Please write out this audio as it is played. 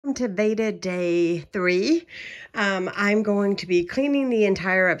Welcome to VEDA day 3. I'm going to be cleaning the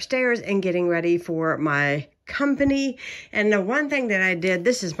entire upstairs and getting ready for my company. And the one thing that I did,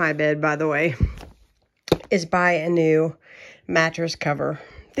 this is my bed by the way, is buy a new mattress cover.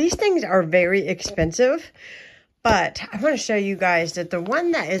 These things are very expensive, but I want to show you guys that the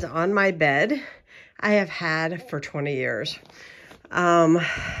one that is on my bed, I have had for 20 years.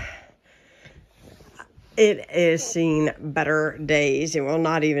 It is seen better days. It will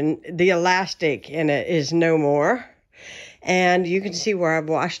not even, the elastic in it is no more. And you can see where I've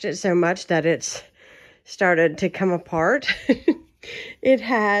washed it so much that it's started to come apart. It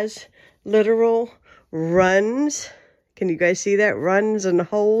has literal runs. Can you guys see that? Runs and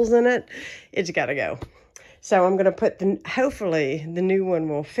holes in it. It's got to go. So I'm going to put hopefully the new one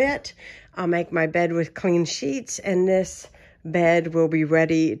will fit. I'll make my bed with clean sheets, and this bed will be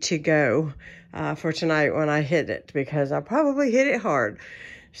ready to go for tonight when I hit it, because I'll probably hit it hard.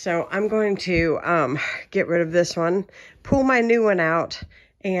 So I'm going to get rid of this one, pull my new one out,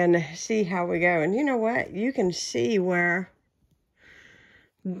 and see how we go. And you know what? You can see where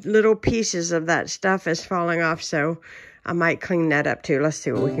little pieces of that stuff is falling off, so I might clean that up too. Let's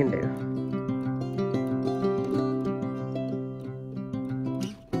see what we can do.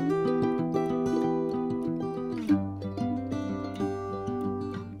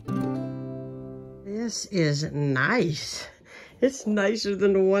 This is nice. It's nicer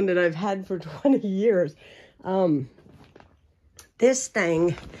than the one that I've had for 20 years. This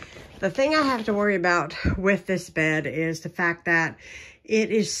thing, the thing I have to worry about with this bed is the fact that it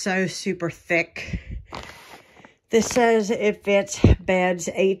is so super thick. This says it fits beds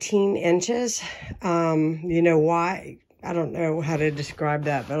 18 inches. You know why? I don't know how to describe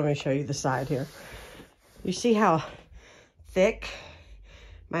that, but let me show you the side here. You see how thick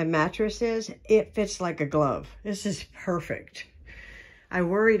my mattress is? It fits like a glove. This is perfect. I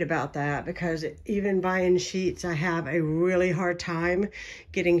worried about that because even buying sheets, I have a really hard time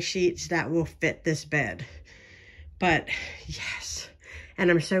getting sheets that will fit this bed. But yes,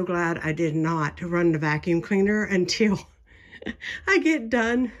 and I'm so glad I did not run the vacuum cleaner until I get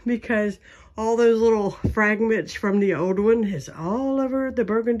done, because all those little fragments from the old one is all over the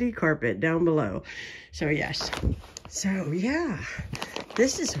burgundy carpet down below. So yes. So yeah,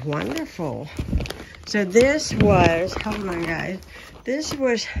 this is wonderful. So this was, hold on guys, this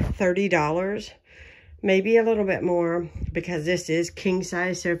was $30, maybe a little bit more, because this is king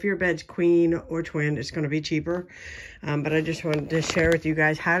size. So if your bed's queen or twin, it's going to be cheaper. But I just wanted to share with you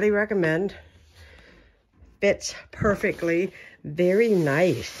guys, highly recommend. Fits perfectly, very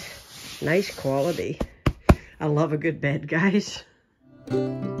nice, nice quality. I love a good bed, guys.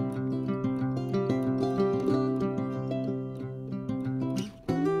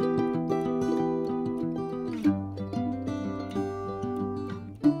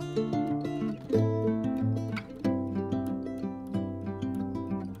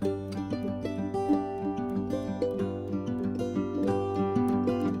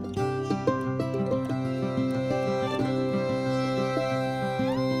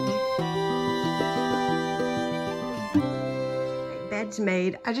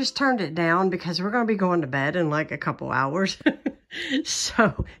 Made. I just turned it down because we're going to be going to bed in like a couple hours.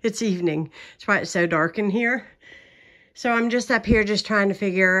 So it's evening. That's why it's so dark in here. So I'm just up here just trying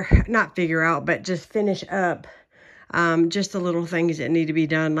to not figure out, but just finish up just the little things that need to be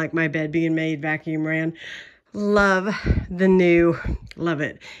done, like my bed being made, vacuum ran. Love the new, love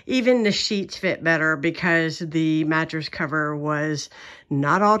it. Even the sheets fit better because the mattress cover was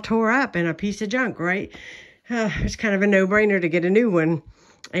not all tore up and a piece of junk, right? It's kind of a no-brainer to get a new one,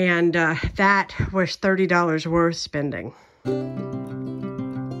 and that was $30 worth spending.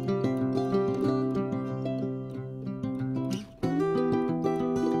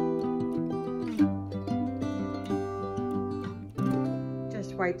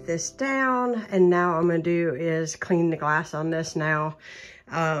 Just wipe this down, and now I'm going to do is clean the glass on this now,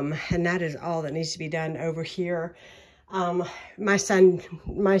 and that is all that needs to be done over here. My son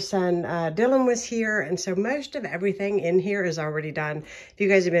Dilion was here, and so most of everything in here is already done. If you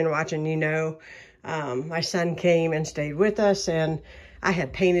guys have been watching, you know, my son came and stayed with us, and I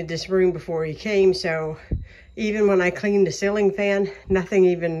had painted this room before he came, so even when I cleaned the ceiling fan, nothing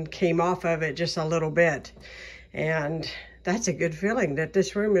even came off of it, just a little bit. And that's a good feeling that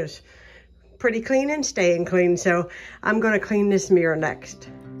this room is pretty clean and staying clean. So I'm going to clean this mirror next.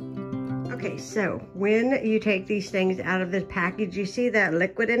 Okay, so when you take these things out of this package, you see that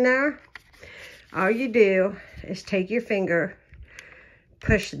liquid in there? All you do is take your finger,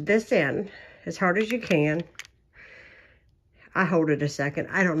 push this in as hard as you can. I hold it a second.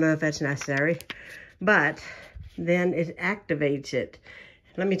 I don't know if that's necessary, but then it activates it.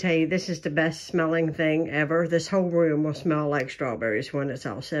 Let me tell you, this is the best smelling thing ever. This whole room will smell like strawberries when it's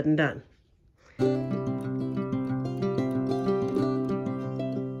all said and done.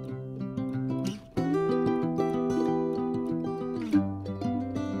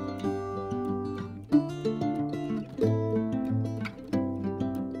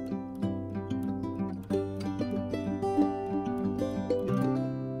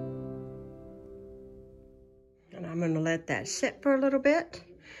 I'm going to let that sit for a little bit,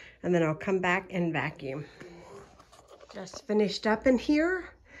 and then I'll come back and vacuum. Just finished up in here,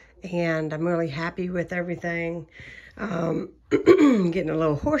 and I'm really happy with everything. Getting a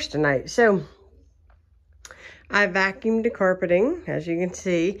little hoarse tonight. So I vacuumed the carpeting, as you can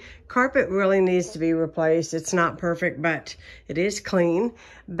see. Carpet really needs to be replaced. It's not perfect, but it is clean.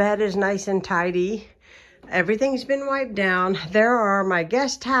 Bed is nice and tidy. Everything's been wiped down. There are my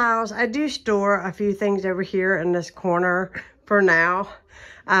guest towels. I do store a few things over here in this corner for now.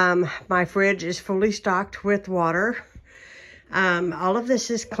 My fridge is fully stocked with water. All of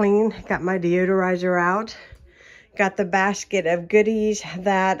this is clean. Got my deodorizer out. Got the basket of goodies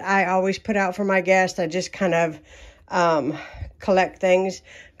that I always put out for my guests. I just kind of collect things.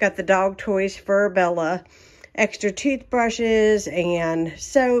 Got the dog toys for Bella. Extra toothbrushes and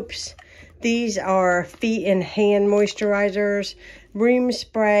soaps. These are feet and hand moisturizers, room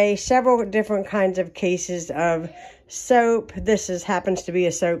spray, several different kinds of cases of soap. This happens to be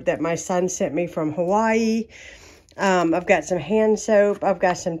a soap that my son sent me from Hawaii. I've got some hand soap. I've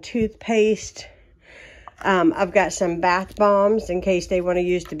got some toothpaste. I've got some bath bombs in case they want to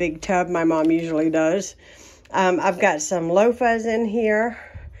use the big tub. My mom usually does. I've got some loofahs in here.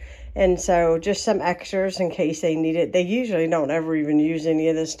 And so just some extras in case they need it. They usually don't ever even use any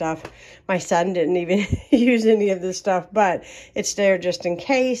of this stuff. My son didn't even use any of this stuff, but it's there just in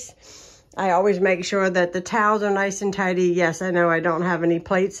case. I always make sure that the towels are nice and tidy. Yes, I know I don't have any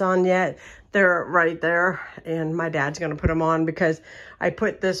plates on yet. They're right there, and my dad's going to put them on because I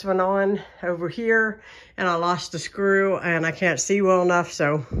put this one on over here, and I lost the screw, and I can't see well enough,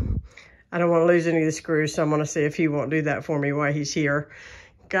 so I don't want to lose any of the screws, so I'm going to see if he won't do that for me while he's here.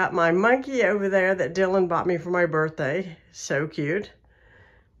 Got my monkey over there that Dylan bought me for my birthday. So cute.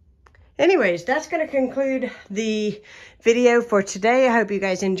 Anyways, that's going to conclude the video for today. I hope you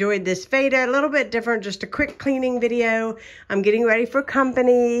guys enjoyed this VEDA. A little bit different, just a quick cleaning video. I'm getting ready for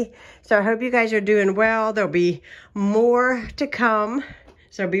company. So I hope you guys are doing well. There'll be more to come.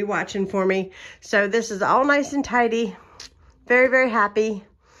 So be watching for me. So this is all nice and tidy. Very, very happy.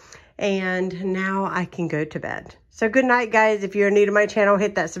 And now I can go to bed. So good night, guys. If you're new to my channel,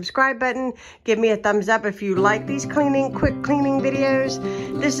 hit that subscribe button. Give me a thumbs up if you like these quick cleaning videos.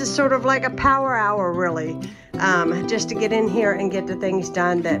 This is sort of like a power hour, really. Just to get in here and get the things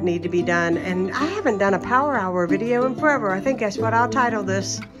done that need to be done. And I haven't done a power hour video in forever. I think that's what I'll title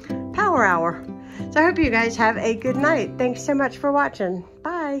this, Power Hour. So I hope you guys have a good night. Thanks so much for watching.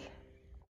 Bye.